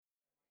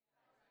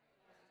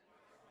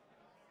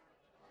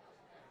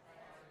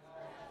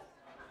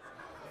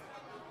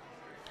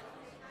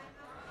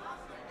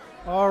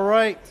All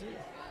right.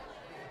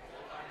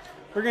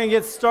 We're going to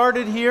get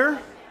started here. You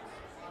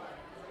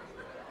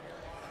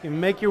can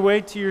make your way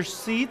to your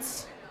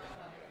seats.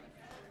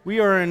 We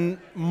are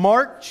in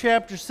Mark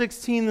chapter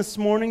 16 this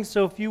morning,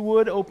 so if you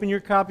would, open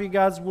your copy of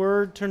God's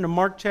Word, turn to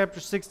Mark chapter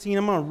 16.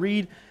 I'm going to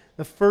read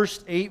the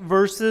first 8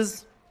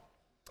 verses.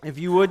 If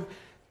you would,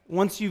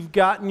 once you've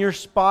gotten your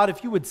spot,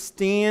 if you would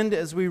stand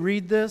as we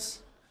read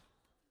this.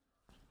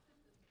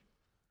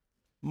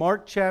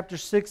 Mark chapter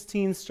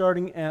 16,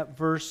 starting at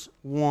verse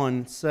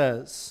 1,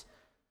 says,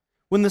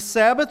 "When the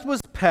Sabbath was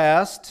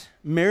past,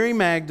 Mary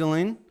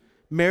Magdalene,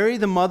 Mary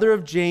the mother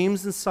of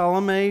James, and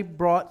Salome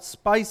brought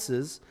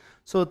spices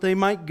so that they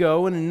might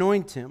go and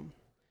anoint him.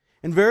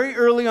 And very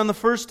early on the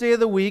first day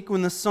of the week,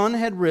 when the sun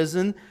had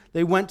risen,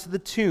 they went to the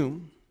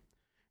tomb.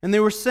 And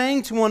they were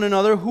saying to one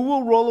another, 'Who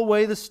will roll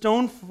away the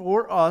stone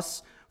for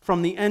us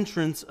from the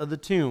entrance of the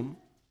tomb?'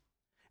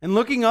 And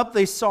looking up,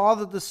 they saw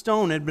that the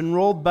stone had been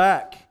rolled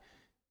back.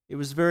 It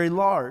was very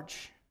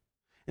large.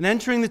 And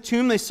entering the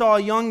tomb, they saw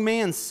a young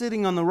man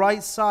sitting on the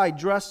right side,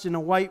 dressed in a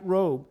white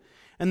robe.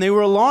 And they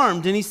were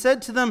alarmed. And he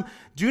said to them,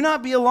 'Do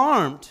not be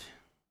alarmed.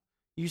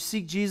 You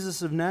seek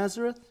Jesus of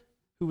Nazareth,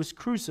 who was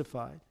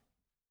crucified.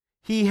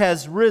 He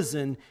has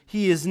risen.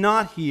 He is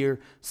not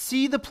here.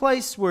 See the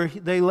place where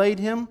they laid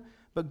him?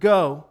 But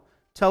go,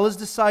 tell his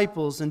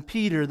disciples and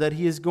Peter that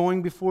he is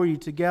going before you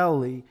to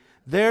Galilee.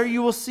 There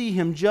you will see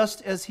him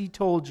just as he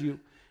told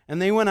you.'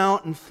 And they went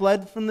out and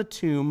fled from the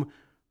tomb,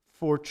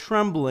 for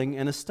trembling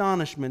and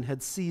astonishment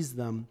had seized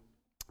them.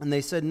 And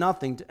they said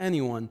nothing to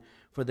anyone,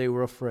 for they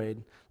were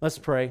afraid." Let's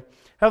pray.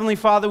 Heavenly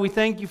Father, we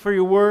thank you for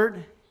your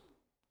word.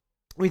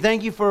 We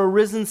thank you for a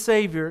risen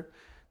Savior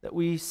that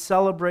we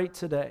celebrate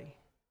today.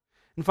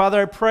 And Father,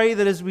 I pray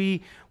that as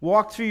we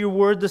walk through your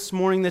word this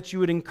morning, that you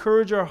would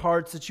encourage our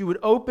hearts, that you would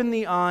open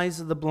the eyes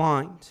of the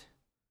blind,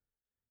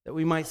 that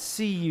we might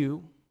see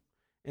you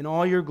in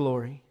all your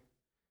glory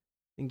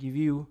and give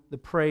you the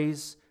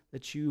praise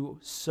that you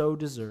so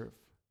deserve.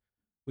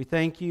 We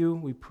thank you,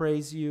 we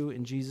praise you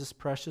in Jesus'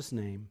 precious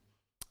name.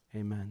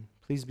 Amen.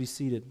 Please be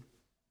seated.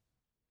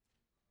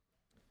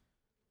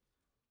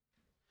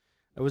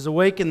 I was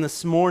awakened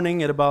this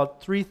morning at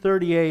about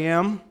 3:30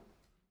 a.m.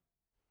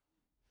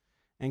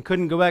 and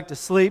couldn't go back to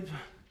sleep.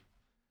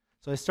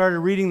 So I started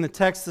reading the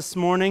text this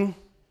morning.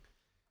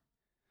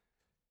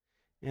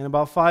 And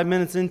about 5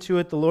 minutes into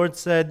it, the Lord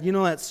said, "You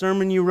know that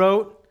sermon you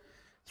wrote?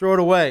 Throw it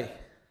away."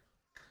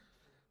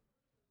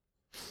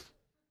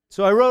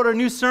 So I wrote a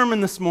new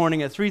sermon this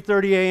morning at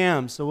 3:30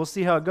 a.m., so we'll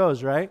see how it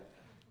goes, right?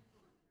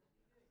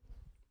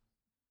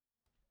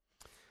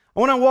 I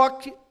want to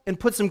walk and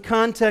put some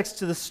context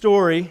to the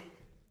story,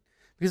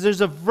 because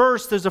there's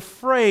a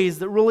phrase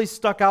that really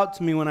stuck out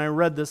to me when I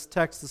read this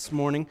text this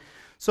morning.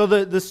 So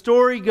the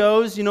story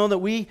goes,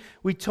 that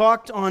we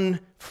talked on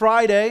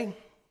Friday,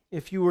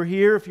 if you were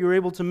here, if you were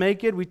able to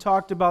make it, we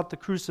talked about the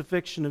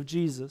crucifixion of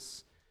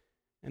Jesus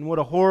and what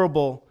a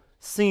horrible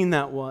scene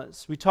that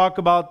was. We talk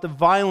about the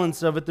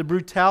violence of it, the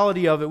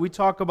brutality of it. We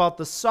talk about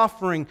the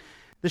suffering,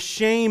 the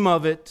shame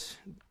of it,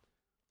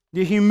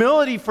 the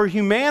humility for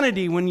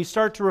humanity when you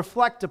start to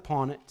reflect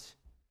upon it.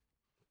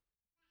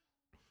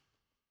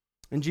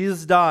 And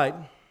Jesus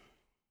died.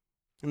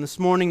 And this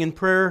morning in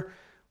prayer,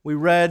 we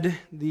read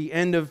the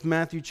end of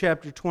Matthew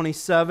chapter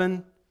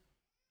 27.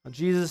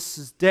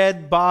 Jesus'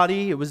 dead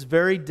body, it was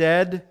very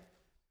dead.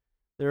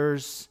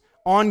 There's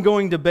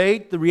ongoing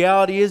debate. The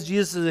reality is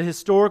Jesus is a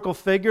historical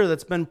figure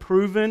that's been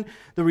proven.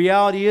 The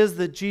reality is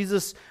that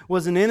Jesus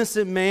was an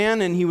innocent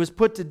man and he was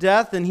put to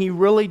death and he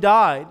really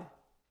died.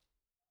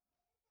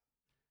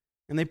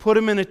 And they put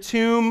him in a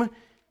tomb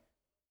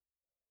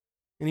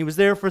and he was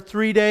there for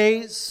 3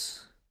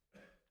 days.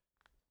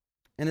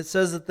 And it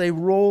says that they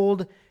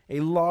rolled a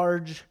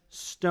large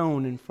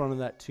stone in front of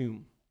that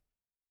tomb.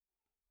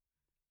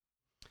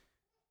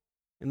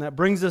 And that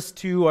brings us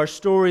to our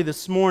story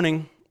this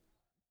morning,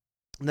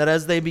 that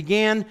as they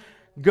began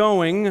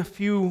going, a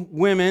few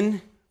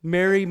women,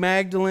 Mary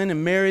Magdalene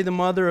and Mary the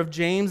mother of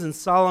James and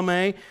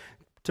Salome,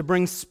 to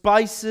bring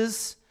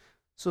spices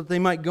so that they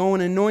might go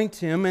and anoint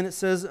him. And it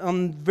says,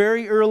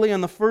 very early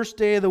on the first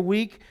day of the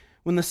week,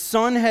 when the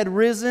sun had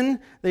risen,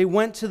 they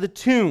went to the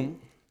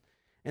tomb.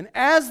 And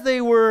as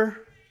they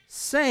were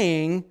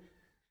saying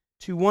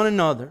to one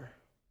another,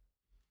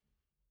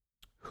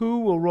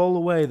 "Who will roll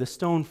away the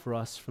stone for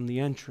us from the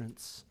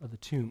entrance of the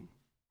tomb?"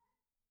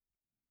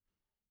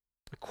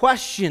 A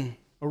question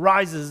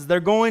arises.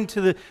 They're going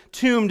to the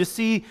tomb to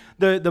see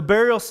the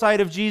burial site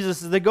of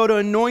Jesus. As they go to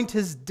anoint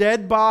his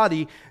dead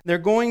body, they're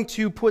going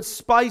to put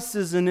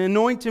spices and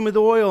anoint him with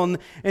oil.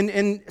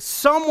 And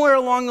somewhere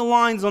along the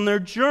lines on their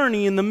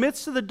journey, in the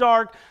midst of the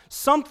dark,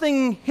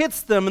 something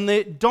hits them and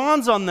it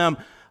dawns on them.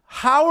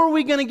 How are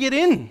we going to get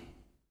in?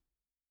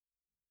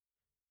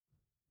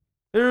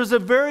 There was a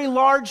very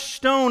large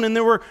stone, and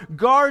there were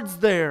guards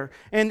there.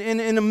 And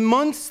in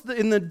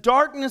the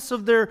darkness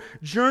of their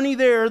journey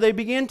there, they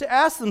began to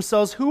ask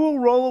themselves, "Who will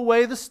roll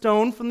away the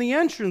stone from the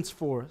entrance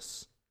for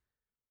us?"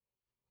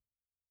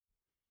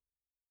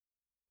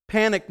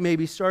 Panic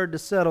maybe started to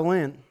settle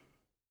in.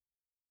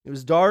 It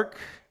was dark.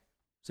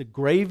 It's a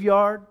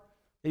graveyard,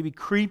 maybe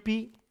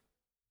creepy.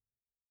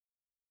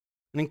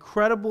 An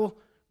incredible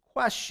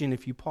question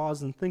if you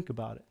pause and think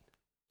about it.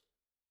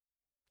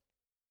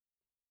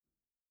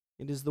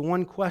 It is the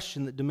one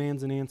question that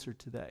demands an answer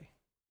today.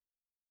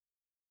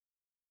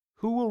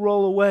 Who will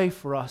roll away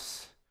for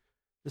us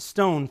the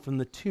stone from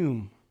the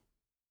tomb?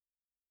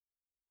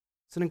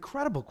 It's an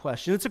incredible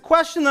question. It's a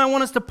question that I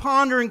want us to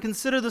ponder and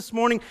consider this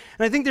morning.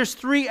 And I think there's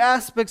three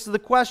aspects of the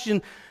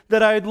question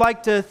that I'd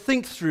like to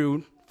think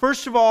through.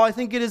 First of all, I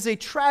think it is a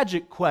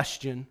tragic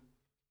question.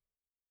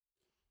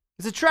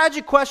 It's a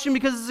tragic question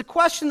because it's a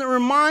question that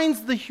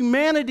reminds the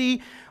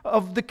humanity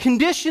of the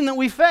condition that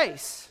we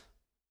face.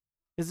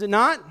 Is it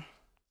not?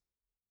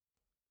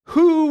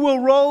 Who will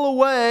roll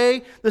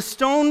away the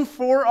stone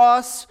for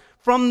us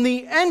from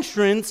the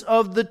entrance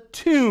of the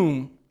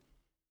tomb?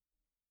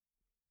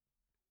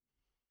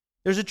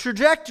 There's a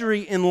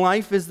trajectory in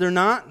life, is there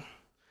not?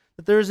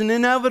 That there's an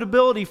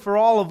inevitability for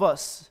all of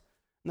us,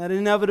 and that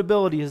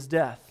inevitability is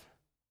death.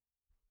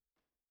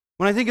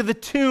 When I think of the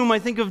tomb, I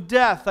think of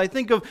death. I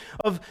think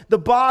of the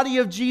body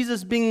of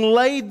Jesus being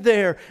laid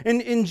there.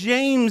 In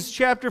James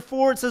chapter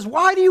 4, it says,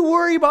 "Why do you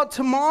worry about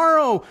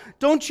tomorrow?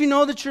 Don't you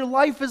know that your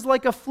life is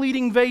like a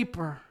fleeting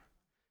vapor?"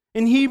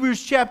 In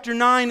Hebrews chapter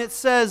 9, it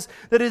says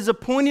that it is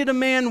appointed a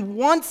man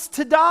once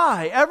to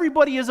die.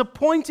 Everybody is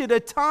appointed a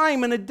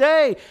time and a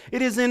day.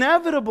 It is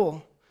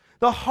inevitable.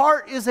 The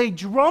heart is a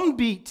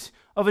drumbeat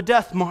of a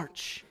death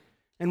march.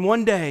 And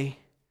one day,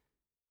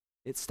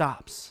 it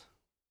stops.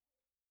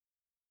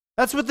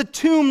 That's what the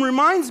tomb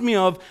reminds me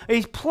of,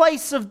 a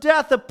place of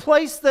death, a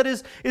place that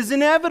is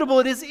inevitable,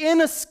 it is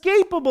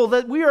inescapable,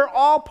 that we are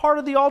all part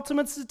of the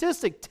ultimate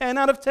statistic. 10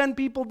 out of 10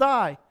 people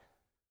die.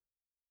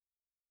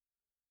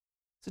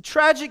 It's a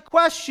tragic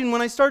question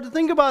when I start to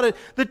think about it.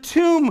 The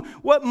tomb,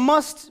 what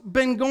must have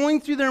been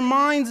going through their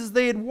minds as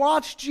they had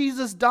watched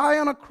Jesus die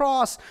on a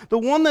cross, the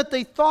one that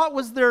they thought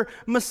was their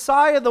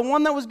Messiah, the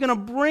one that was going to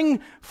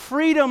bring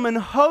freedom and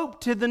hope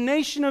to the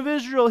nation of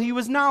Israel. He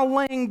was now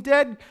laying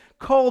dead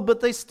cold, but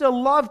they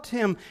still loved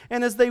him.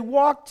 And as they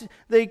walked,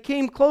 they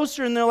came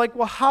closer and they're like,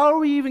 well, how are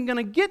we even going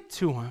to get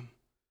to him?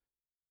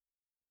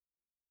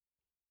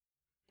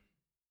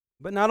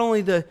 But not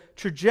only the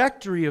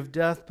trajectory of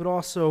death, but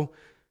also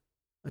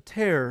a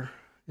terror,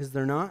 is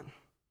there not?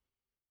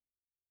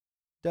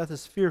 Death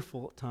is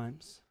fearful at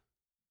times.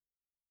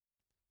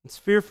 It's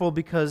fearful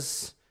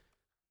because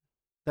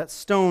that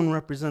stone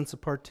represents a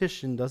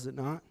partition, does it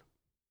not?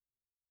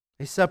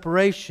 A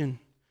separation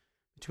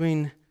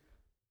between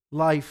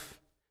life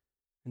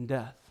and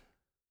death.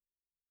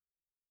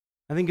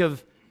 I think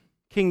of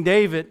King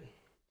David,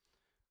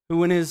 who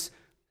when his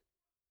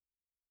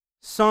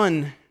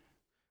son,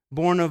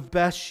 born of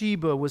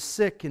Bathsheba, was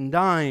sick and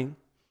dying,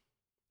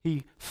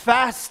 he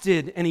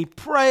fasted and he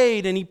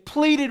prayed and he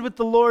pleaded with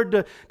the Lord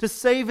to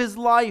save his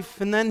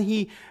life. And then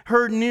he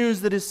heard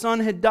news that his son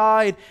had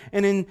died.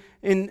 And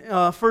in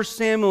 1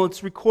 Samuel,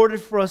 it's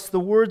recorded for us the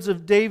words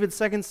of David,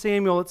 2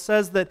 Samuel. It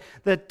says that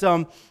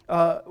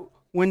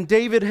when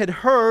David had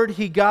heard,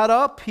 he got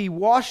up, he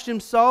washed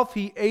himself,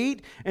 he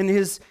ate, and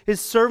his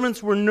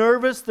servants were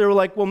nervous. They were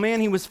like, well, man,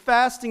 he was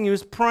fasting, he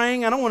was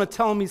praying. I don't want to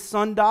tell him his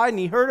son died. And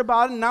he heard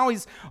about it, and now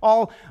he's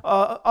all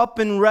up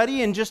and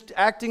ready and just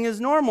acting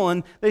as normal.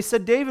 And they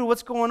said, David,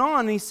 what's going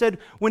on? And he said,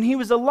 when he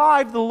was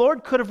alive, the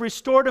Lord could have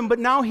restored him, but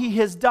now he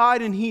has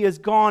died and he is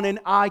gone, and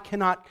I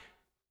cannot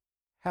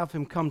have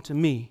him come to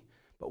me,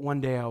 but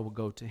one day I will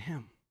go to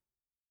him.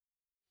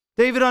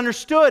 David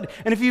understood,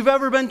 and if you've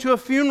ever been to a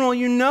funeral,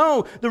 you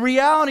know the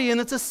reality, and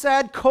it's a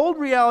sad, cold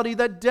reality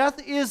that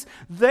death is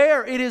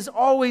there. It is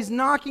always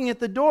knocking at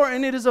the door,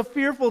 and it is a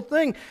fearful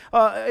thing.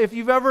 If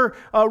you've ever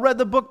read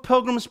the book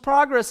Pilgrim's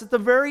Progress, at the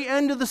very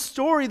end of the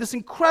story, this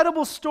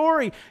incredible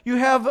story, you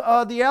have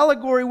the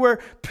allegory where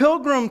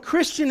Pilgrim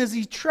Christian, as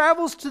he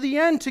travels to the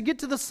end to get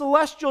to the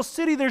celestial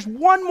city, there's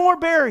one more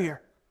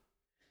barrier: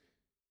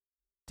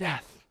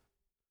 death.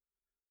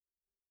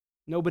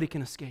 Nobody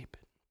can escape it.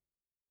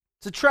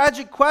 It's a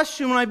tragic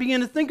question when I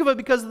begin to think of it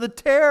because of the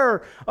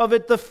terror of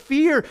it, the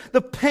fear,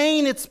 the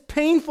pain. It's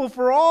painful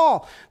for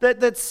all.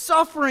 That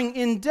suffering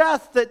in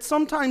death, that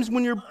sometimes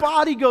when your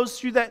body goes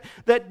through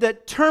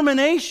that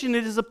termination,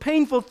 it is a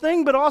painful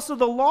thing, but also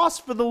the loss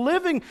for the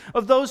living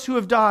of those who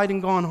have died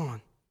and gone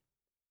on.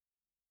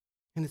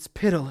 And it's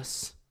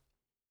pitiless.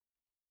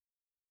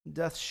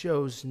 Death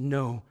shows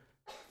no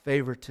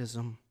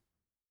favoritism.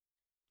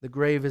 The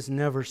grave is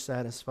never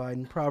satisfied.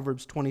 In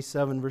Proverbs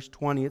 27, verse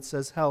 20, it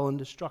says, hell and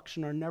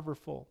destruction are never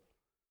full.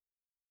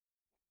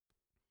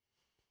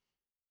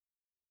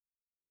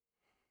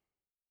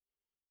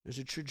 There's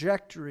a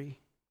trajectory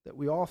that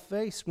we all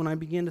face when I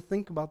begin to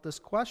think about this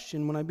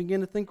question. When I begin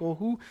to think,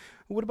 well,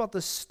 what about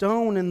the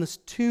stone and this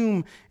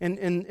tomb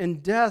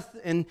and death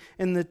and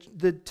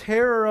the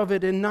terror of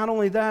it? And not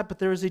only that, but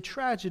there is a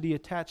tragedy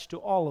attached to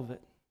all of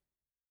it.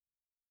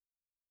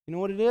 You know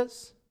what it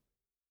is?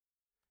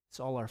 It's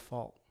all our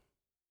fault.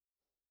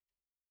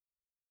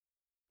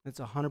 It's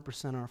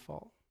 100% our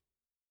fault.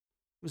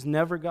 It was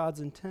never God's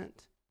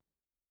intent.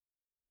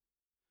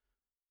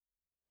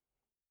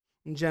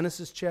 In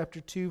Genesis chapter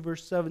 2,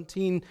 verse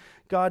 17,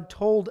 God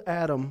told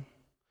Adam,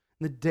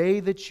 "The day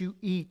that you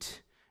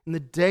eat, and the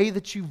day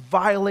that you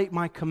violate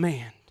my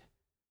command,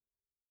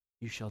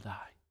 you shall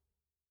die."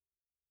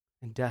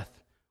 And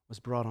death was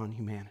brought on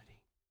humanity.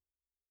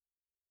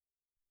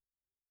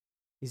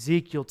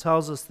 Ezekiel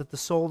tells us that the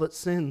soul that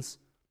sins,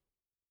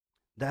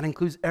 that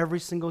includes every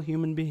single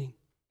human being,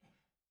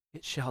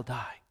 it shall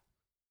die.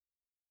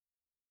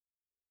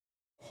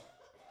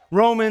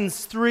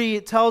 Romans 3,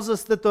 it tells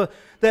us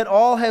that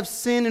all have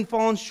sinned and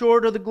fallen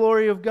short of the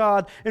glory of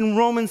God. In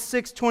Romans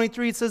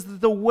 6:23, it says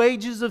that the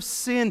wages of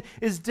sin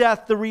is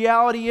death. The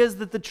reality is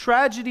that the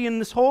tragedy in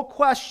this whole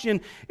question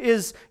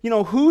is,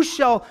 who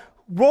shall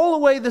roll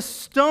away the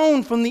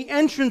stone from the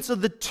entrance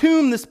of the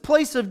tomb, this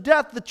place of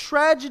death? The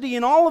tragedy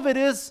in all of it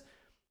is,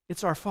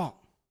 it's our fault.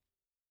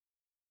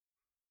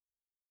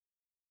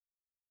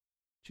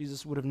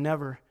 Jesus would have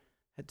never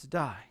had to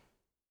die.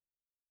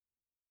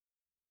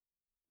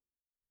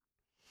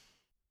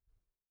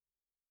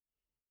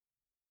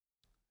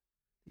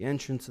 The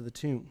entrance of the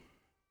tomb.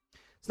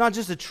 It's not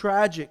just a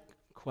tragic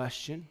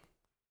question.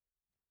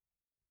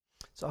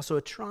 It's also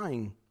a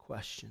trying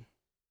question.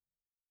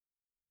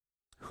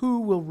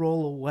 Who will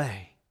roll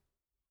away?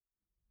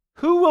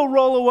 Who will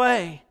roll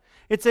away?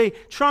 It's a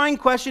trying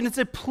question. It's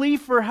a plea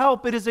for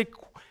help. It is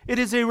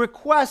a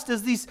request,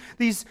 as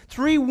these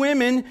three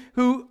women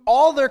who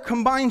all their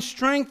combined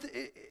strength,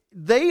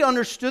 they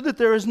understood that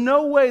there is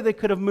no way they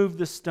could have moved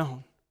this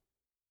stone.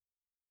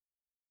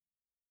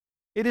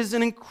 It is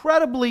an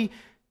incredibly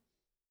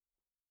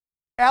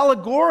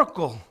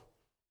allegorical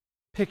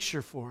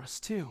picture for us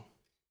too.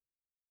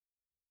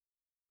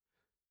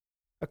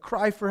 A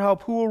cry for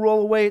help. Who will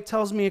roll away? It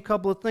tells me a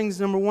couple of things.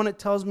 Number one, it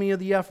tells me of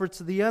the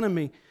efforts of the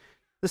enemy.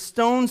 The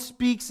stone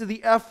speaks of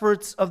the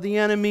efforts of the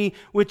enemy,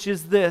 which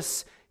is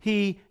this: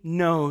 he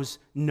knows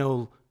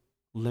no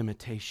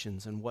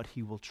limitations in what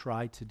he will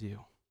try to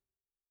do.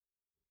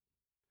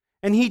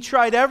 And he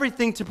tried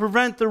everything to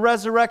prevent the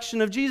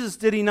resurrection of Jesus,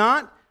 did he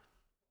not?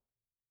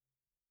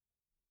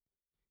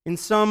 In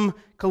some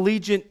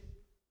collegiate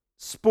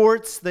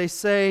sports, they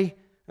say,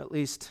 at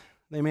least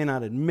they may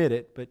not admit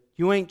it, but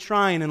you ain't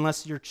trying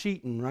unless you're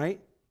cheating, right?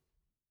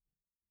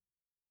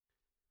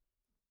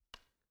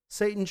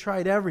 Satan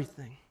tried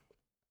everything.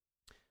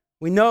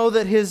 We know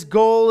that his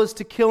goal is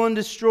to kill and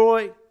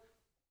destroy.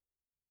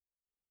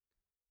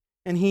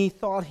 And he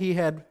thought he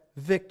had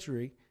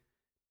victory.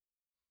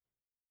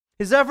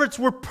 His efforts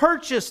were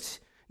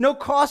purchased. No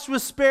cost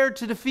was spared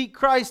to defeat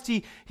Christ.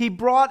 He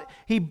bought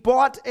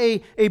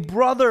a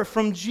brother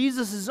from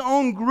Jesus'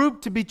 own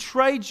group to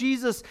betray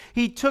Jesus.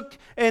 He took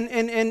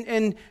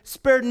and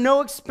spared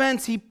no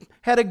expense. He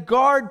had a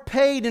guard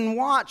paid and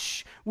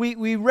watch.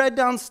 We read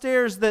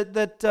downstairs that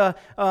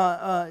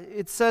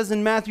it says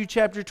in Matthew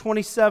chapter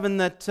 27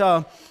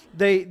 that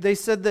they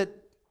said that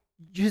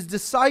his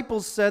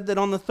disciples said that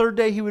on the third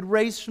day he would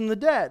raise from the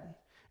dead.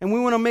 And we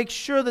want to make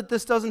sure that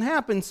this doesn't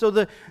happen. So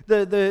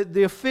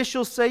the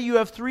officials say you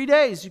have 3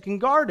 days. You can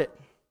guard it.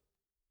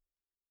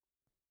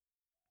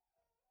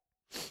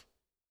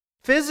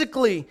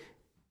 Physically,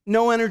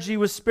 no energy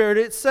was spared.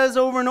 It says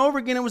over and over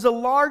again, it was a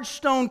large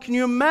stone. Can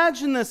you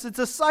imagine this? It's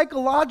a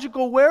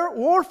psychological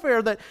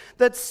warfare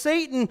that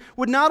Satan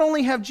would not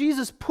only have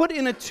Jesus put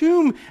in a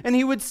tomb, and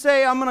he would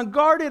say, I'm going to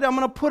guard it. I'm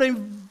going to put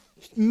a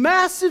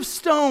massive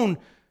stone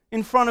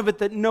in front of it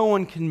that no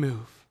one can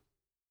move.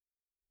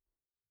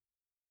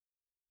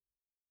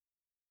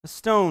 A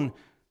stone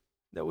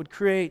that would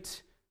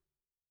create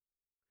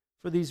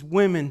for these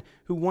women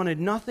who wanted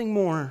nothing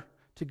more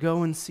to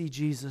go and see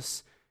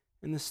Jesus,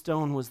 and the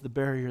stone was the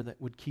barrier that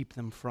would keep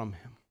them from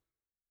him.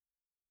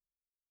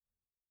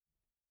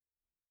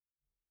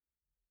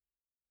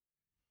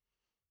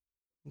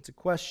 It's a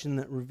question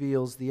that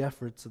reveals the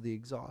efforts of the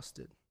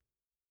exhausted.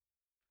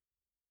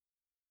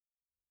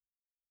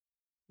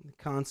 The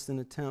constant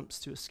attempts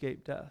to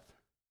escape death.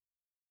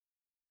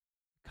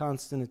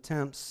 Constant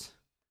attempts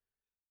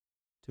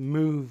to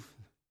move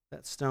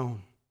that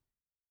stone.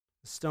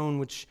 The stone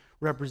which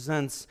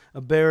represents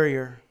a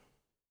barrier.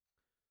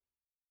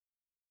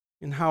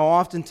 And how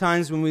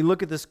oftentimes when we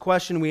look at this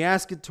question, we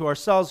ask it to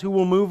ourselves, who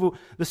will move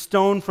the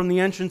stone from the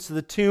entrance to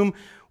the tomb?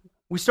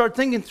 We start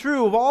thinking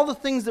through of all the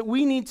things that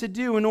we need to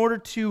do in order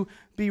to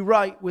be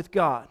right with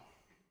God.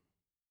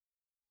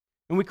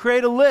 And we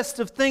create a list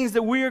of things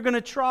that we are going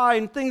to try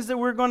and things that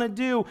we're going to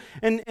do.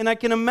 And I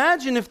can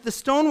imagine if the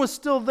stone was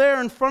still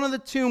there in front of the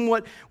tomb,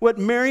 what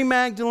Mary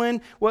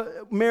Magdalene,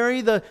 what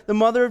Mary, the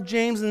mother of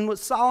James, and what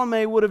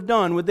Salome would have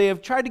done. Would they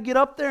have tried to get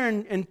up there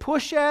and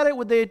push at it?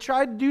 Would they have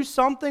tried to do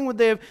something? Would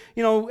they have,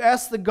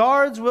 asked the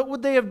guards? What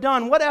would they have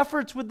done? What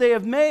efforts would they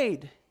have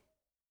made?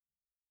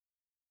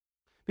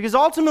 Because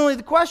ultimately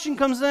the question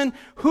comes in,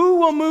 who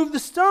will move the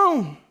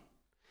stone?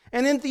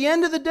 And at the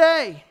end of the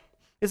day,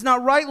 it's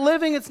not right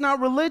living, it's not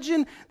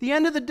religion. The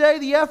end of the day,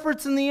 the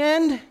efforts in the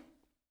end,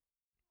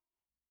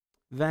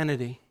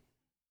 vanity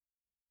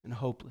and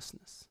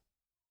hopelessness.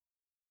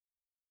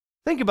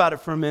 Think about it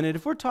for a minute.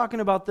 If we're talking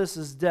about this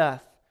as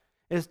death,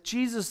 as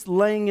Jesus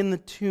laying in the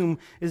tomb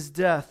is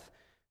death,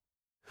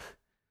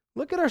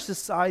 Look at our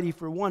society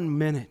for 1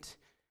 minute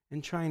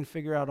and try and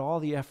figure out all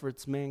the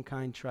efforts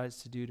mankind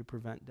tries to do to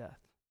prevent death.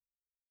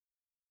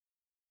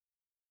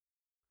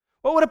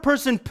 What would a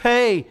person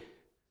pay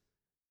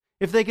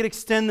if they could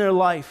extend their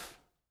life?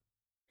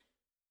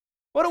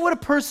 What would a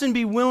person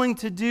be willing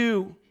to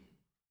do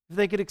if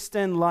they could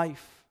extend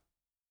life?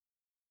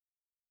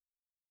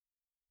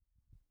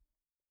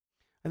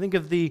 I think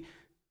of the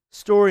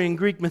story in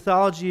Greek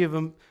mythology of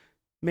a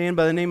man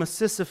by the name of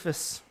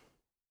Sisyphus.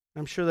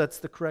 I'm sure that's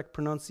the correct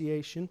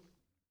pronunciation.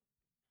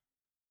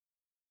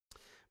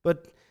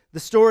 But the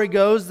story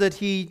goes that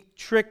he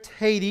tricked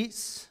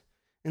Hades,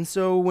 and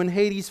so when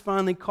Hades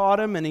finally caught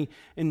him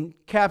and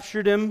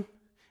captured him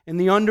in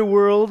the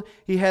underworld,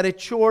 he had a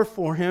chore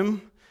for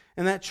him.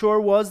 And that chore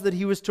was that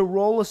he was to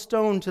roll a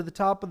stone to the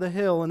top of the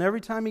hill. And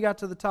every time he got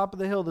to the top of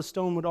the hill, the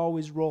stone would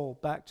always roll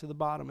back to the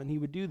bottom. And he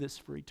would do this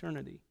for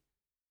eternity.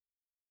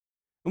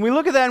 And we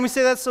look at that and we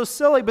say that's so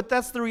silly, but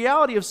that's the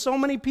reality of so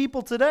many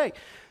people today.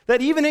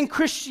 That even in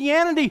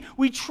Christianity,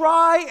 we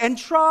try and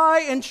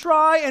try and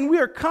try, and we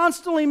are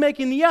constantly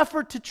making the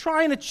effort to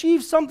try and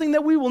achieve something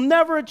that we will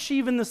never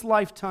achieve in this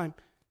lifetime.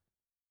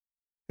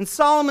 And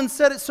Solomon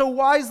said it so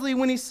wisely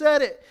when he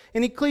said it.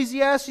 In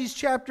Ecclesiastes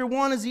chapter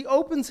 1, as he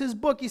opens his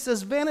book, he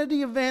says,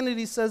 "Vanity of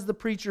vanities," says the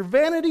preacher.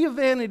 "Vanity of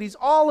vanities,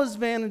 all is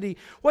vanity.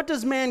 What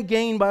does man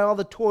gain by all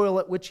the toil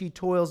at which he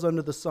toils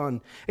under the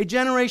sun? A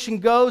generation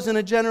goes and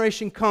a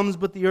generation comes,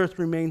 but the earth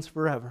remains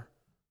forever."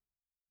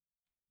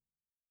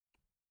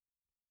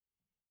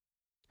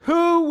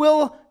 Who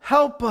will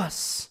help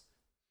us?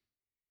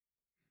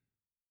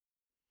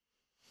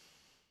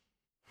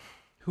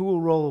 Who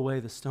will roll away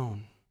the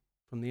stone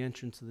from the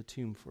entrance of the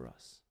tomb for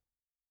us?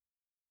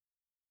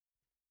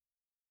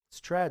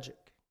 It's tragic.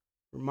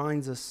 It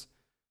reminds us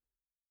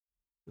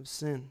of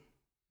sin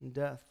and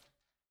death.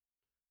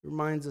 It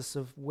reminds us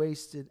of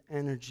wasted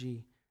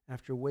energy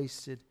after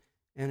wasted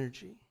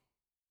energy.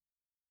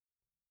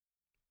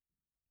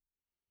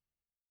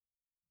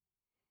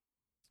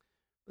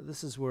 But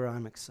this is where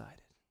I'm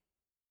excited,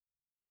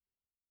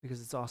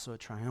 because it's also a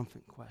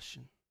triumphant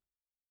question.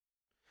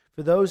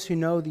 For those who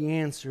know the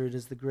answer, it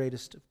is the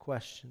greatest of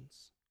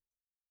questions.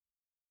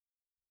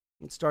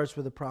 It starts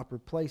with a proper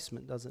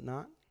placement, does it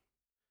not?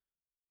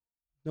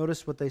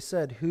 Notice what they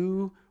said.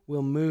 Who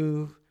will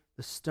move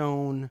the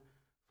stone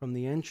from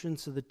the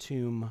entrance of the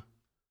tomb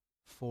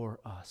for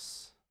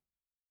us?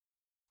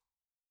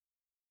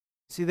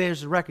 See,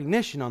 there's a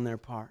recognition on their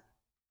part.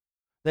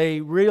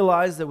 They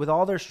realized that with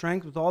all their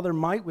strength, with all their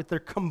might, with their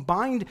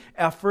combined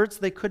efforts,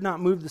 they could not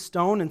move the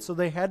stone, and so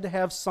they had to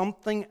have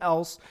something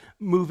else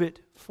move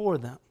it for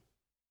them.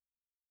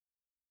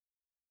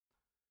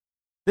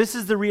 This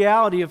is the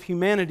reality of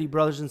humanity,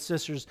 brothers and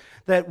sisters,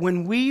 that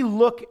when we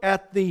look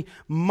at the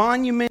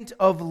monument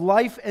of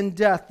life and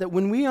death, that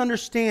when we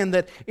understand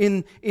that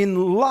in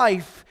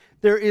life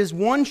there is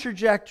one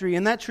trajectory,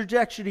 and that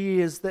trajectory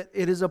is that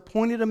it is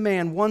appointed a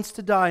man once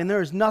to die, and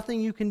there is nothing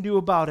you can do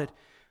about it,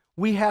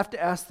 we have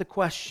to ask the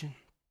question,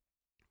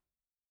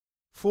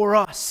 for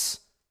us,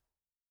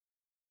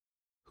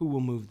 who will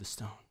move the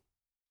stone?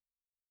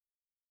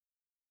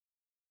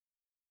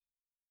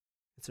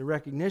 It's a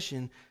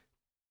recognition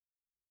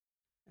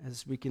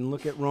as we can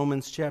look at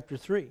Romans chapter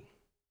 3.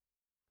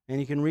 And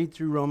you can read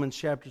through Romans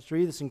chapter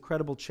 3, this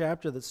incredible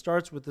chapter that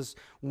starts with this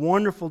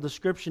wonderful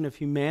description of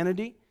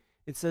humanity.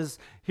 It says,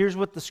 here's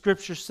what the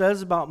Scripture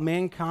says about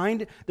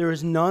mankind. There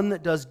is none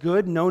that does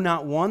good, no,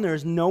 not one. There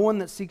is no one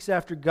that seeks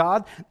after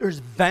God. There's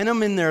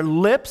venom in their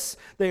lips.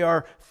 They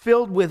are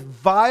filled with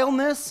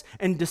vileness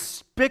and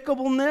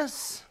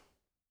despicableness.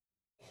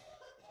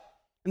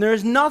 And there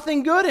is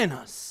nothing good in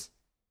us.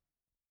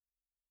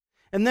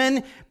 And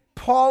then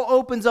Paul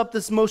opens up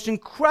this most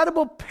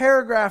incredible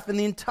paragraph in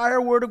the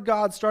entire Word of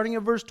God, starting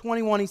at verse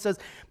 21. He says,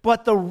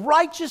 "But the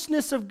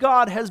righteousness of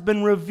God has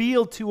been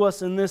revealed to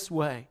us in this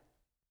way,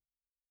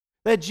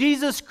 that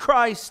Jesus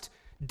Christ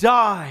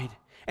died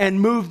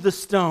and moved the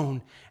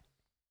stone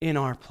in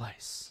our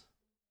place.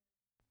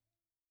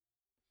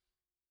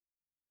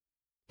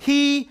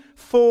 He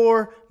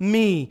for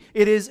me.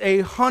 It is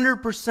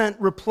 100%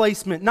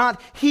 replacement.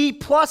 Not he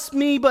plus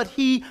me, but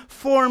he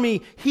for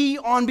me. He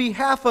on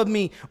behalf of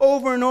me.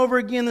 Over and over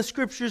again, the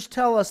Scriptures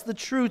tell us the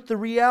truth, the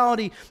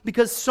reality,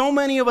 because so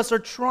many of us are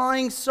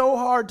trying so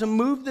hard to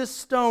move this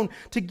stone,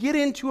 to get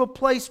into a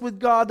place with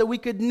God that we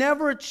could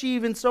never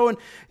achieve. And so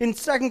in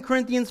 2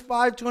 Corinthians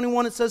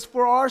 5:21, it says,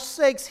 "For our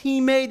sakes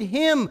he made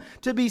him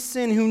to be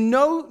sin who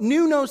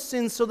knew no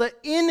sin, so that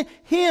in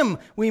him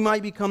we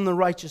might become the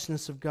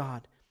righteousness of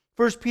God."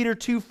 1 Peter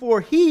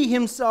 2:4, "He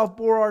himself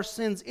bore our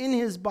sins in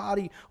his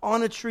body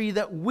on a tree,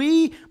 that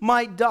we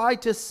might die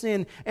to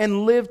sin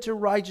and live to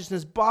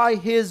righteousness. By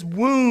his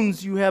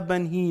wounds you have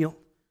been healed."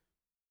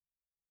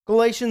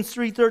 Galatians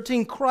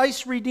 3:13,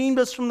 "Christ redeemed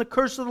us from the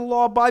curse of the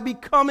law by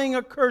becoming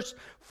a curse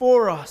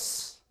for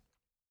us."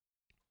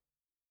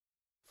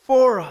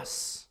 For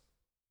us,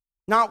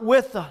 not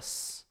with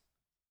us.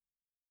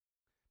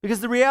 Because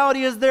the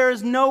reality is there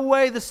is no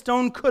way the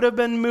stone could have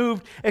been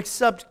moved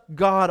except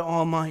God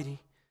Almighty.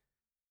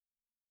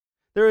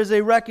 There is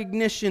a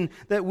recognition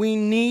that we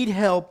need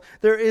help.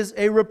 There is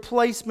a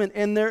replacement,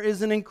 and there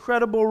is an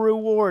incredible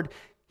reward.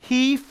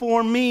 He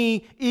for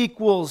me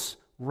equals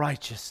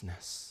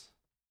righteousness.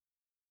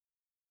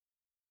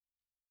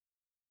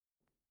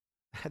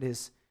 That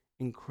is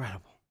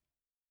incredible.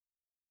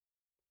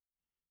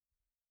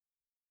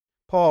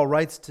 Paul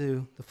writes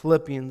to the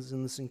Philippians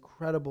in this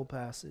incredible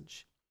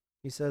passage.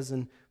 He says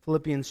in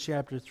Philippians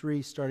chapter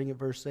 3, starting at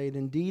verse 8,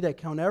 "Indeed, I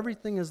count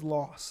everything as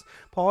loss."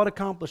 Paul had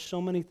accomplished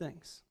so many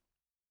things.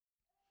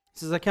 He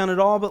says, "I count it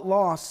all but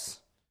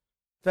loss."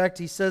 In fact,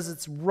 he says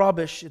it's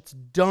rubbish, it's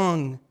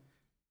dung,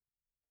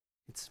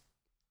 it's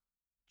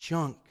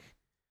junk,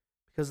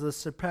 because of the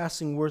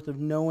surpassing worth of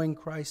knowing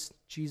Christ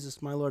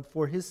Jesus my Lord.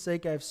 For His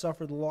sake I have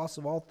suffered the loss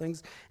of all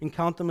things and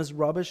count them as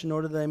rubbish, in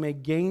order that I may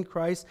gain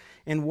Christ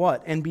and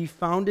what? And be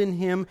found in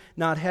Him,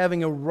 not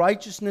having a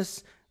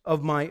righteousness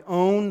of my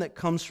own that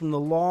comes from the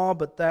law,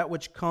 but that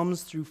which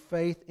comes through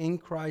faith in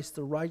Christ,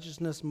 the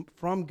righteousness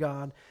from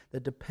God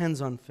that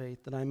depends on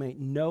faith, that I may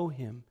know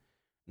Him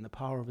in the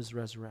power of His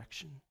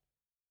resurrection,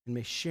 and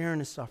may share in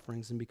His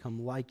sufferings and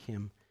become like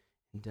Him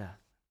in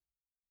death.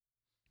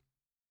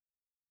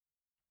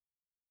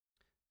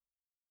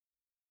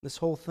 This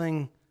whole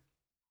thing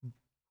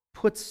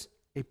puts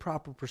a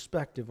proper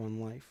perspective on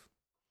life.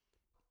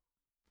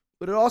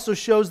 But it also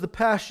shows the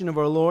passion of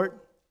our Lord,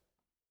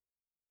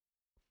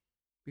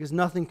 because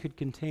nothing could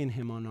contain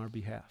Him on our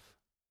behalf.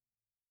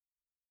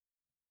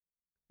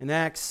 In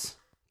Acts,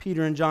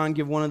 Peter and John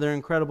give one of their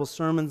incredible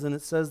sermons, and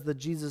it says that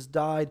Jesus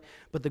died,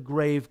 but the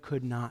grave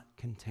could not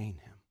contain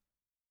Him.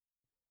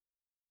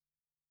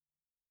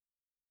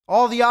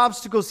 All the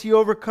obstacles He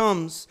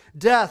overcomes,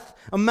 death,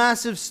 a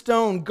massive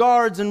stone,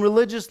 guards and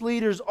religious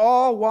leaders,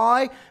 all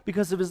why?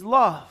 Because of His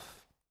love.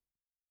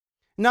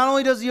 Not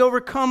only does He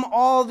overcome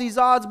all these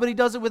odds, but He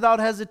does it without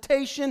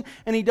hesitation,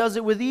 and He does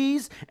it with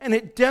ease, and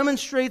it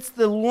demonstrates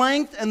the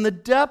length and the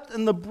depth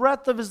and the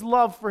breadth of His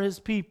love for His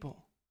people.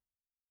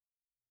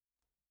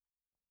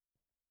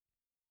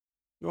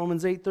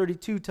 Romans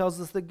 8:32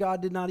 tells us that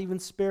God did not even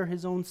spare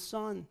His own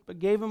Son, but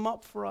gave Him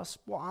up for us.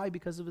 Why?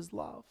 Because of His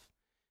love.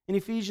 In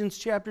Ephesians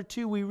chapter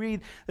 2, we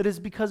read that it's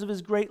because of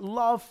His great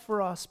love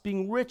for us,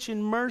 being rich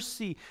in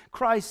mercy,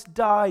 Christ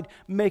died,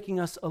 making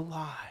us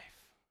alive.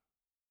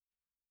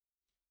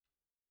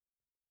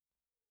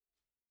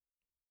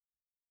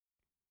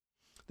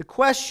 The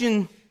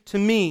question to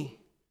me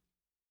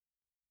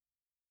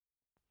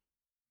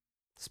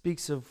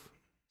speaks of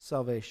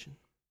salvation.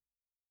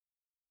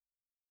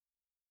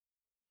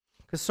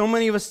 Because so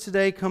many of us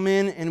today come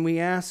in and we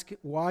ask,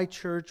 why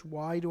church?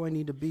 Why do I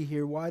need to be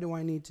here? Why do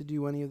I need to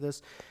do any of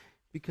this?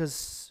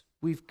 Because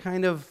we've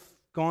kind of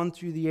gone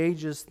through the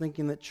ages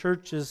thinking that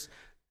church is,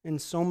 in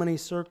so many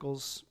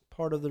circles,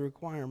 part of the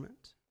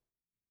requirement.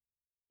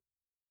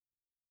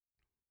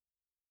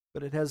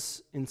 But it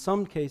has, in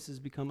some cases,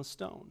 become a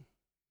stone.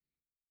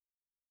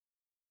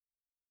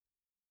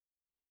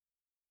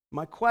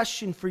 My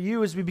question for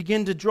you as we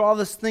begin to draw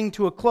this thing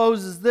to a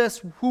close is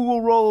this: who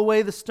will roll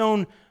away the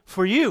stone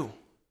for you?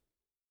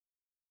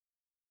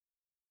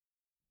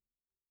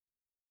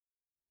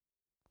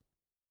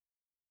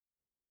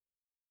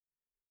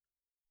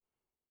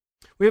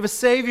 We have a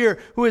Savior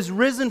who has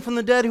risen from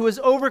the dead, who has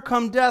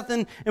overcome death,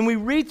 and we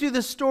read through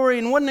this story,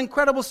 and what an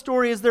incredible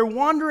story is. They're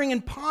wandering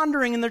and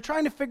pondering, and they're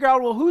trying to figure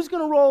out, well, who's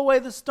going to roll away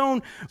the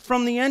stone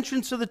from the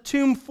entrance of the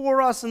tomb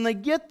for us? And they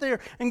get there,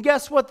 and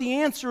guess what? The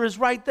answer is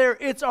right there.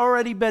 It's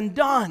already been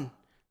done.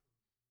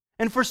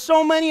 And for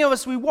so many of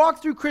us, we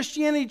walk through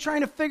Christianity trying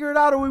to figure it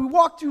out, or we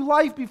walk through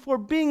life before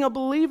being a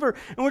believer,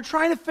 and we're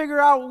trying to figure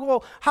out,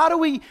 well, how do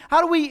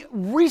we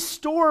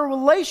restore a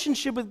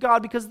relationship with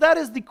God? Because that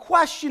is the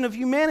question of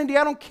humanity.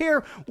 I don't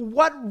care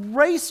what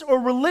race or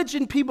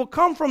religion people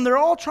come from, they're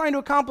all trying to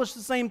accomplish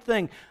the same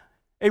thing: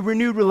 a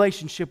renewed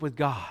relationship with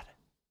God.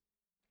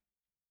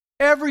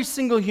 Every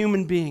single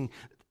human being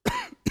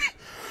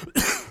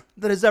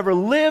that has ever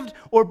lived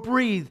or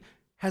breathed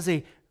has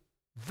a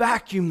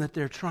vacuum that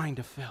they're trying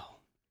to fill.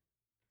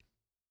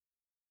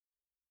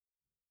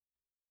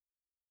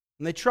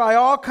 And they try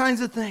all kinds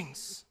of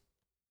things.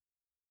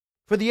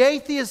 For the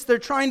atheists, they're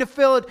trying to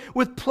fill it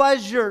with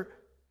pleasure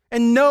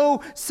and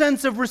no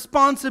sense of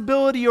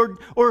responsibility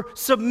or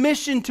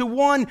submission to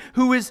one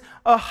who is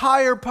a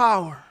higher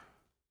power.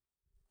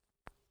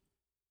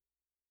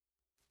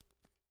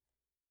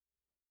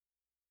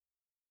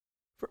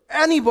 For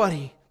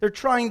anybody, they're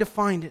trying to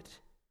find it.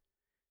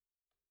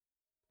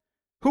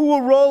 Who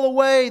will roll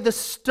away the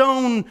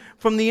stone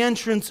from the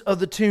entrance of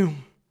the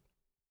tomb?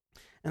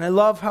 And I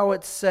love how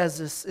it says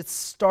this. It's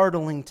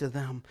startling to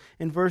them.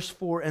 In verse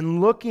 4,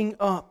 and looking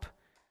up,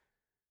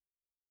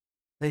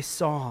 they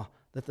saw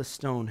that the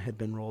stone had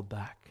been rolled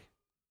back.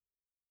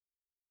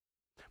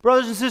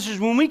 Brothers and sisters,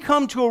 when we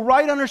come to a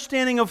right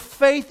understanding of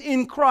faith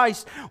in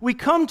Christ, we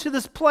come to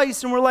this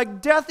place and we're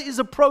like, death is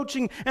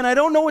approaching and I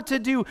don't know what to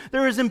do.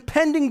 There is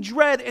impending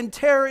dread and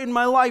terror in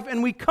my life.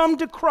 And we come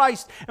to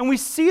Christ and we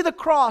see the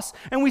cross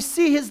and we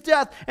see His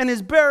death and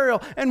His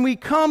burial. And we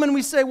come and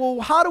we say,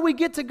 well, how do we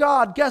get to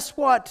God? Guess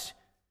what?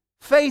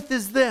 Faith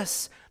is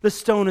this: The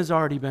stone has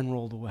already been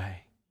rolled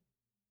away.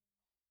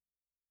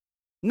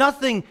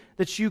 Nothing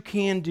that you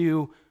can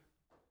do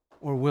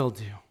or will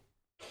do.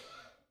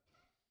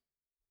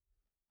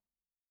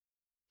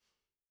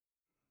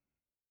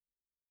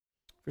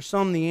 For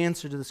some, the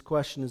answer to this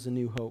question is a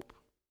new hope.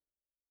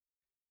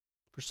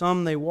 For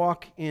some, they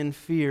walk in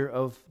fear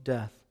of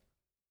death.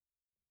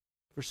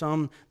 For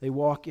some, they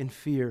walk in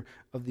fear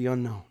of the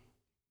unknown.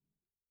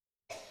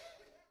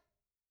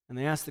 And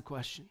they ask the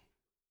question,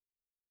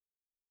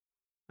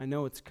 I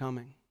know it's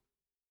coming.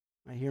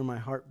 I hear my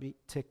heartbeat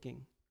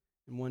ticking,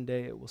 and one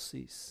day it will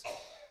cease.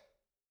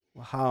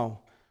 Well, how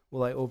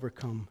will I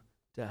overcome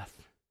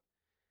death?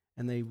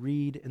 And they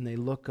read and they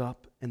look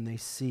up and they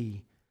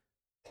see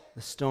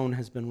the stone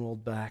has been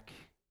rolled back.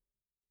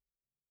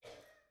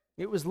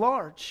 It was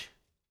large,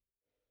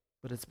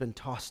 but it's been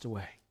tossed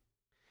away.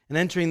 And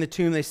entering the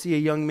tomb, they see a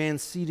young man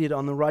seated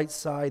on the right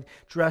side,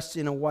 dressed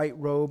in a white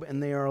robe,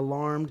 and they are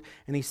alarmed.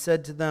 And he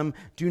said to them,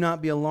 "Do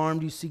not be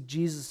alarmed. You seek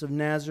Jesus of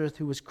Nazareth,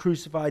 who was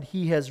crucified.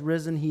 He has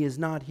risen. He is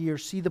not here.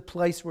 See the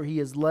place where he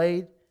is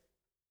laid.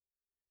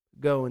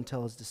 Go and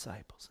tell his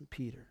disciples and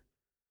Peter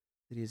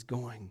that he is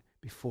going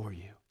before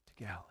you to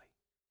Galilee."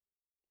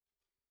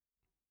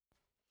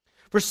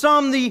 For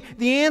some, the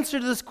answer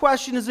to this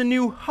question is a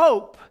new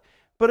hope,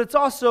 but it's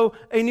also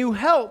a new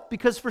help,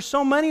 because for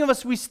so many of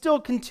us, we still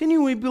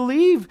continually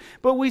believe,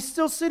 but we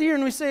still sit here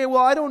and we say,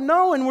 well, I don't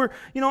know. And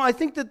I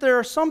think that there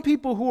are some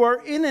people who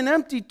are in an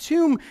empty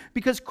tomb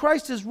because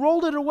Christ has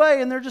rolled it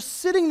away and they're just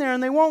sitting there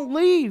and they won't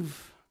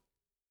leave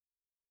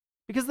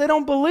because they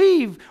don't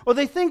believe, or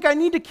they think I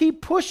need to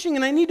keep pushing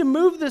and I need to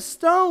move this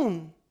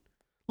stone.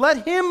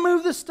 Let him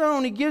move the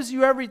stone. He gives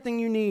you everything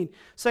you need.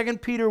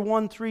 2 Peter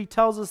 1:3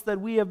 tells us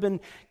that we have been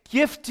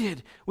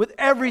gifted with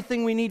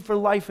everything we need for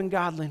life and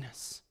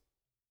godliness.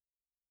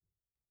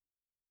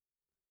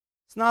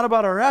 It's not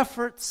about our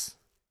efforts.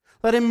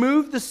 Let him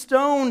move the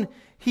stone.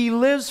 He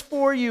lives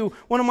for you.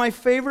 One of my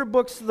favorite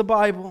books of the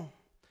Bible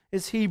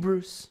is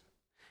Hebrews.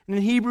 And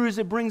in Hebrews,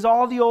 it brings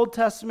all the Old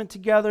Testament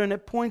together and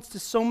it points to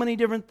so many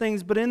different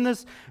things. But in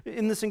this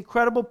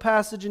incredible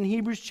passage in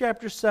Hebrews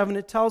chapter 7,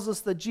 it tells us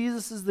that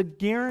Jesus is the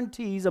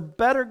guarantee, he's a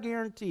better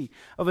guarantee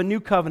of a new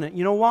covenant.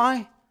 You know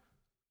why?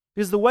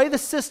 Because the way the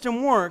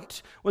system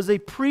worked was a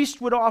priest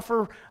would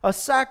offer a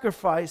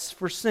sacrifice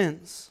for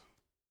sins.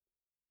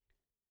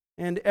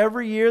 And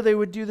every year they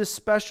would do this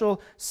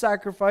special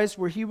sacrifice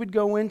where he would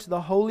go into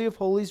the Holy of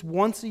Holies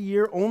once a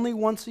year. Only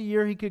once a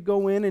year he could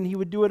go in, and he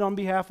would do it on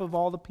behalf of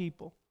all the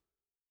people.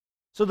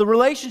 So the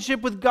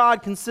relationship with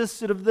God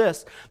consisted of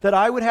this, that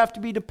I would have to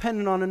be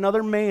dependent on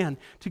another man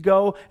to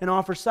go and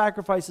offer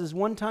sacrifices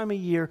one time a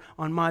year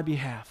on my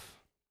behalf.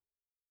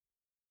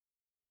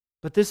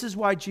 But this is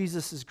why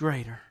Jesus is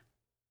greater.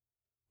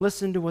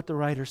 Listen to what the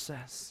writer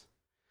says.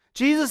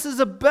 Jesus is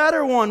a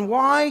better one.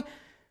 Why?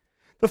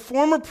 The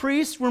former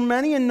priests were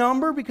many in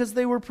number because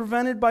they were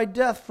prevented by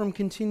death from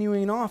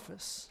continuing in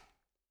office.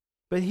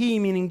 But he,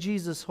 meaning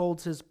Jesus,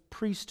 holds his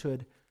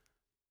priesthood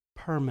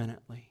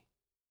permanently,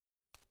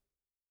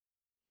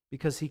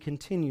 because he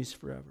continues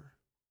forever.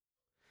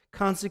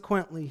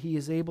 Consequently, he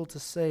is able to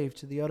save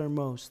to the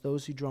uttermost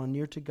those who draw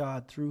near to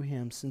God through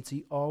him, since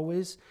he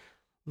always,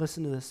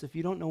 listen to this, if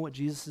you don't know what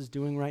Jesus is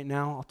doing right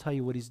now, I'll tell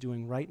you what he's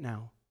doing right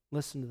now.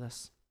 Listen to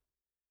this.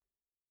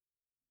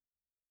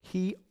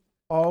 He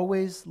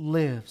always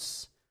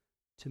lives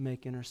to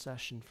make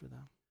intercession for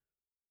them.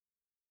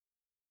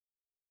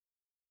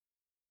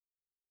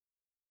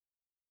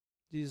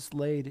 Jesus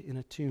laid in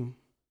a tomb,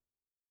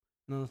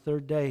 and on the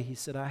third day he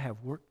said, I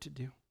have work to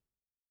do.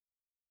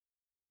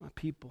 My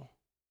people.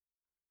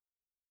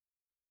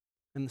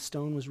 And the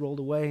stone was rolled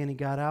away and he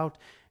got out,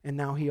 and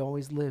now he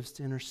always lives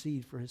to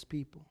intercede for his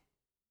people.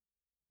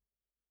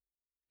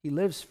 He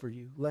lives for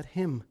you. Let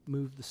him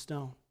move the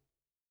stone.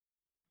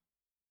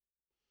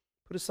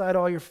 Put aside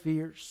all your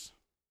fears.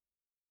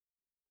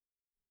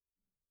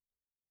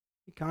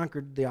 He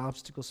conquered the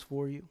obstacles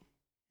for you,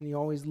 and he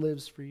always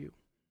lives for you.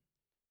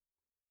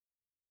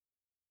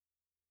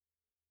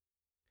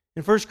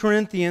 In 1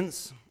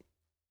 Corinthians,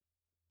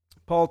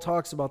 Paul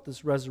talks about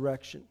this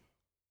resurrection.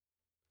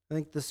 I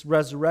think this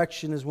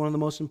resurrection is one of the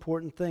most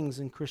important things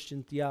in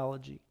Christian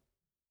theology.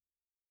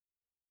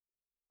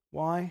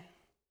 Why?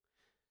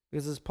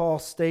 Because as Paul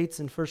states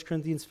in 1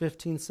 Corinthians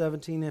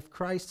 15:17, if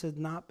Christ had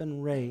not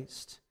been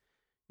raised,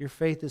 your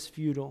faith is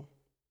futile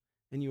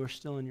and you are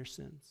still in your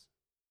sins.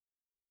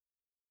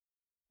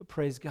 But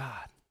praise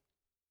God,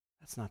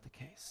 that's not the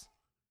case.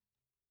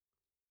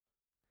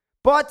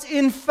 But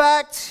in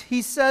fact,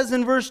 he says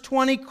in verse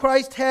 20,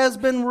 Christ has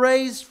been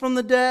raised from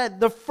the dead,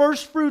 the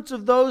first fruits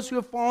of those who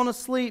have fallen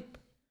asleep.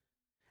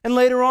 And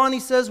later on he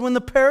says, when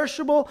the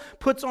perishable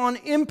puts on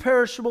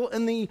imperishable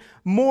and the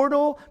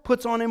mortal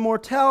puts on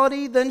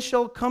immortality, then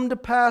shall come to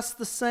pass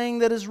the saying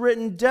that is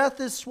written,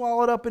 death is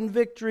swallowed up in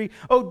victory.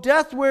 O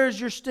death, where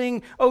is your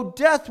sting? O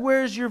death,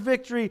 where is your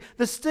victory?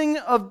 The sting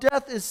of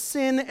death is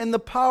sin, and the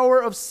power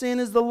of sin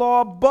is the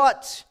law.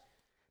 But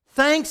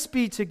thanks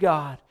be to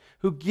God,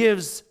 who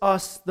gives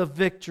us the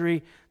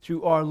victory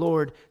through our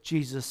Lord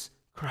Jesus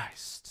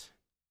Christ.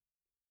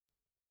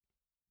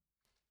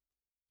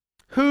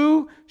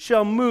 Who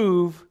shall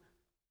move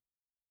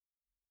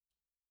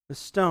the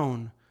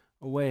stone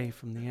away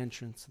from the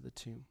entrance of the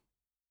tomb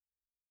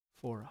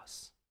for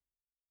us?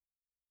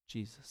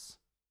 Jesus.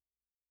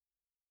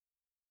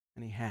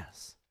 And He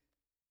has.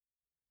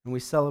 And we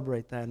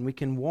celebrate that, and we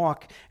can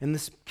walk, and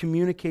this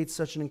communicates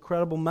such an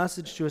incredible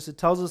message to us. It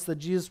tells us that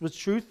Jesus was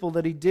truthful,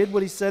 that He did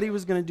what He said He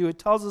was going to do. It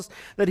tells us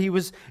that He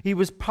was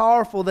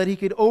powerful, that He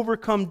could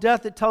overcome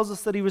death. It tells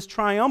us that He was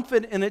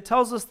triumphant, and it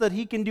tells us that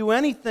He can do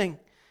anything.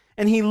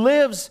 And He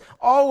lives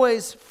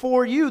always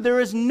for you. There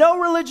is no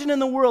religion in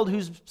the world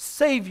whose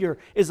Savior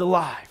is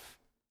alive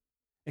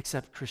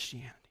except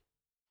Christianity.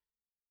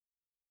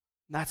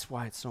 That's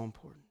why it's so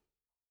important.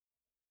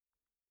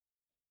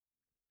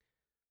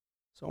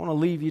 So I want to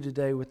leave you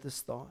today with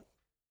this thought.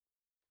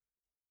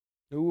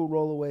 Who will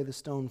roll away the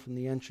stone from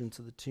the entrance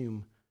of the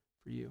tomb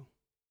for you?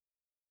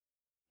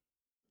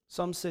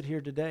 Some sit here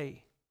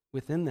today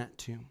within that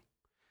tomb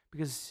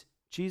because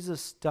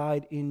Jesus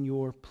died in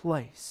your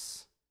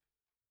place.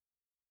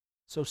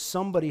 So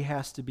somebody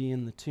has to be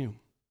in the tomb.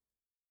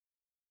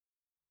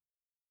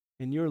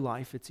 In your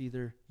life, it's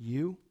either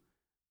you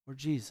or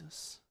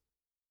Jesus.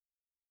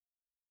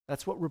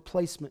 That's what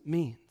replacement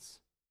means.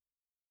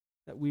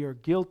 That we are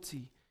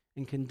guilty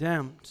and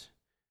condemned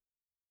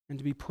and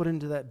to be put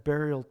into that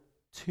burial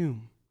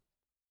tomb.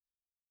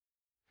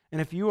 And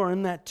if you are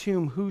in that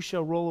tomb, who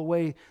shall roll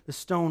away the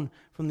stone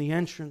from the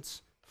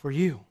entrance for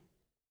you?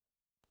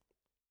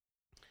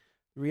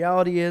 The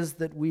reality is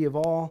that we have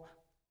all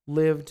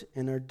lived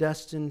and are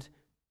destined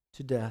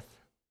to death.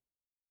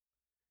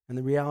 And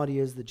the reality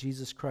is that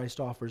Jesus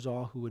Christ offers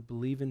all who would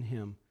believe in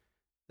Him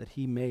that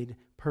He made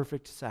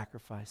perfect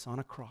sacrifice on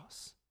a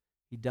cross.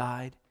 He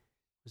died,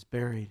 was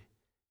buried,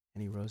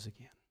 and He rose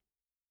again.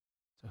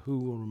 So who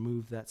will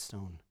remove that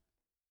stone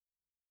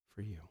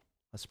for you?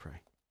 Let's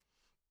pray.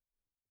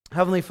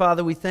 Heavenly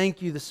Father, we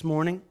thank You this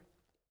morning.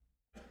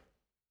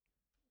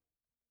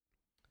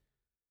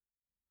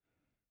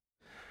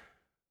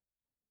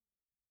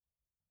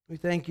 We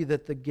thank You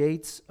that the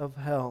gates of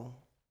hell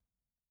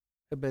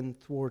have been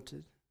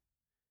thwarted,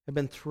 have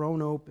been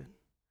thrown open,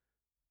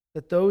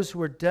 that those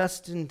who are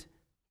destined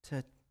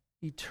to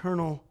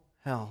eternal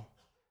hell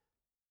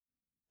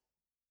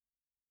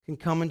can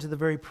come into the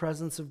very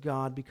presence of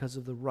God because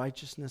of the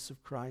righteousness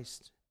of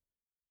Christ.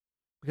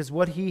 Because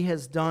what He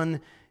has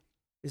done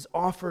is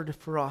offered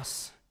for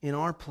us in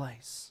our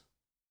place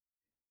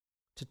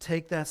to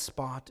take that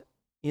spot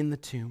in the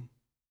tomb.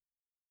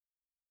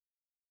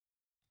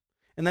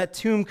 And that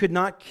tomb could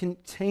not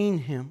contain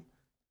Him.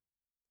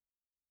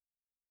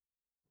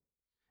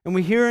 And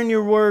we hear in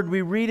Your word,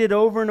 we read it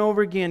over and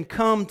over again,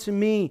 come to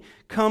me,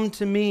 come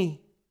to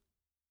me.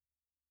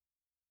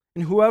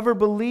 And whoever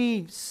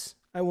believes,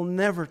 I will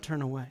never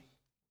turn away.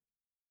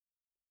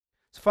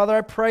 So Father,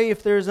 I pray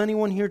if there is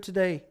anyone here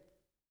today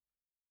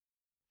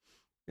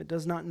that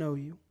does not know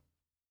You,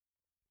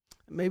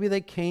 maybe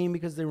they came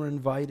because they were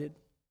invited.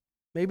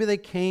 Maybe they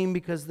came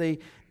because they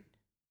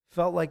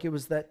felt like it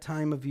was that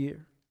time of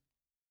year.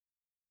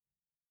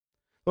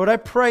 Lord, I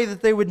pray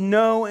that they would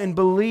know and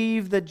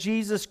believe that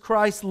Jesus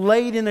Christ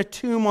laid in a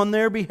tomb on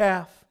their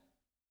behalf.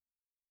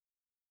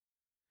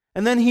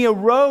 And then He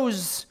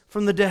arose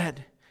from the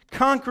dead,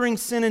 conquering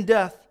sin and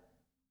death,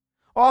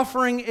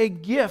 offering a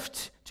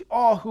gift to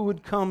all who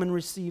would come and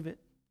receive it.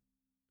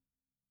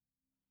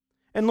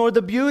 And Lord,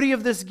 the beauty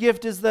of this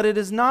gift is that it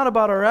is not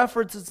about our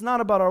efforts, it's not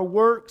about our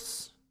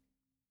works,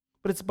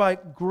 but it's by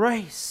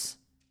grace,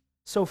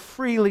 so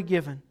freely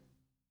given.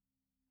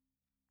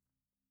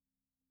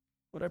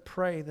 Lord, I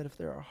pray that if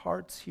there are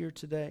hearts here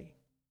today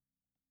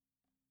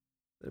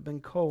that have been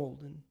cold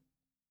and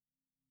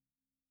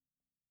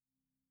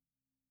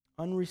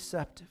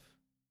unreceptive,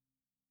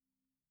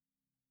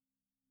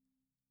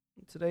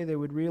 today they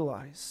would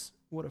realize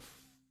what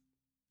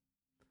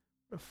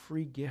a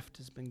free gift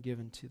has been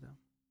given to them.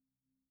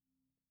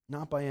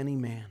 Not by any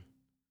man,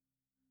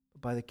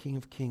 but by the King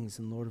of Kings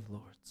and Lord of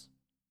Lords.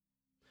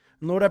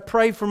 And Lord, I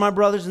pray for my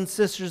brothers and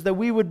sisters that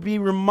we would be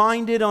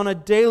reminded on a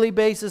daily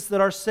basis that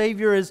our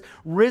Savior is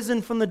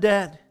risen from the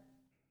dead.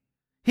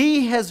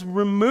 He has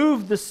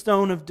removed the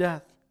stone of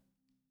death.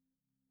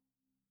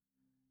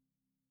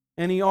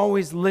 And He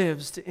always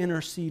lives to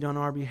intercede on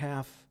our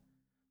behalf.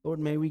 Lord,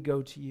 may we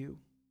go to You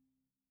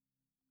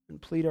and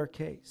plead our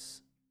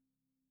case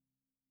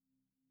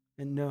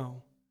and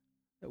know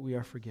that we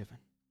are forgiven.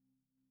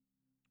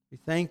 We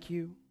thank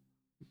You,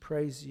 we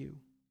praise You.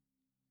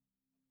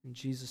 In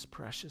Jesus'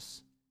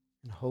 precious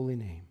and holy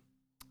name,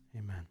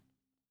 amen.